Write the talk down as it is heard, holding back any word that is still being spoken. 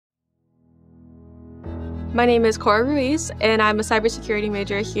My name is Cora Ruiz, and I'm a cybersecurity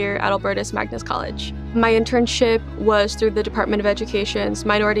major here at Albertus Magnus College. My internship was through the Department of Education's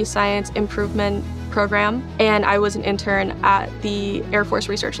Minority Science Improvement Program, and I was an intern at the Air Force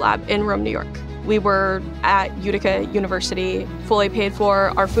Research Lab in Rome, New York. We were at Utica University, fully paid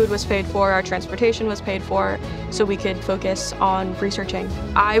for, our food was paid for, our transportation was paid for, so we could focus on researching.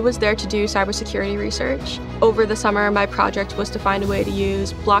 I was there to do cybersecurity research. Over the summer, my project was to find a way to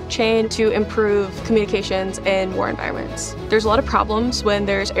use blockchain to improve communications in war environments. There's a lot of problems when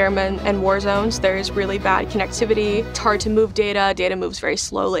there's airmen and war zones. There's really bad connectivity, it's hard to move data moves very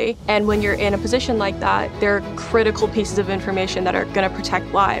slowly. And when you're in a position like that, there are critical pieces of information that are going to protect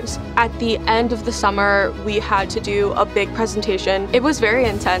lives. At the end of the summer, we had to do a big presentation. It was very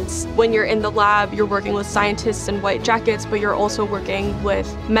intense. When you're in the lab, you're working with scientists in white jackets, but you're also working with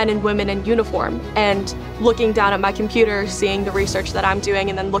men and women in uniform. And looking down at my computer, seeing the research that I'm doing,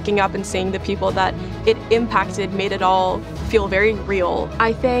 and then looking up and seeing the people that it impacted made it all feel very real.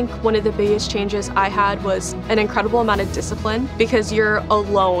 I think one of the biggest changes I had was an incredible amount of discipline, because you're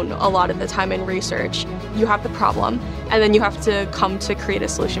alone a lot of the time in research. You have the problem, and then you have to come to create a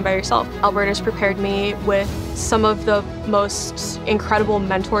solution by yourself. Albertus prepared me with some of the most incredible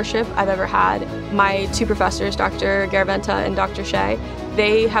mentorship I've ever had. My two professors, Dr. Garaventa and Dr. Shea,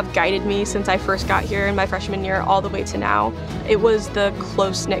 they have guided me since I first got here in my freshman year all the way to now. It was the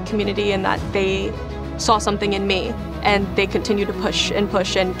close-knit community in that they saw something in me, and they continue to push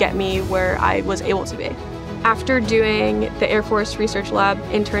and get me where I was able to be. After doing the Air Force Research Lab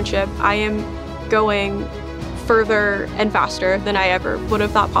internship, I am going further and faster than I ever would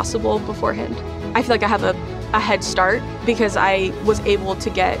have thought possible beforehand. I feel like I have a head start because I was able to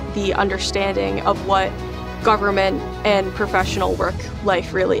get the understanding of what government and professional work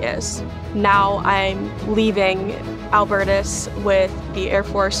life really is. Now I'm leaving Albertus with the Air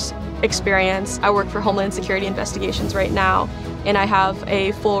Force experience. I work for Homeland Security Investigations right now, and I have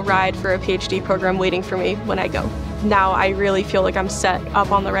a full ride for a PhD program waiting for me when I go. Now I really feel like I'm set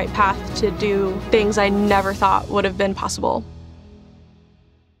up on the right path to do things I never thought would have been possible.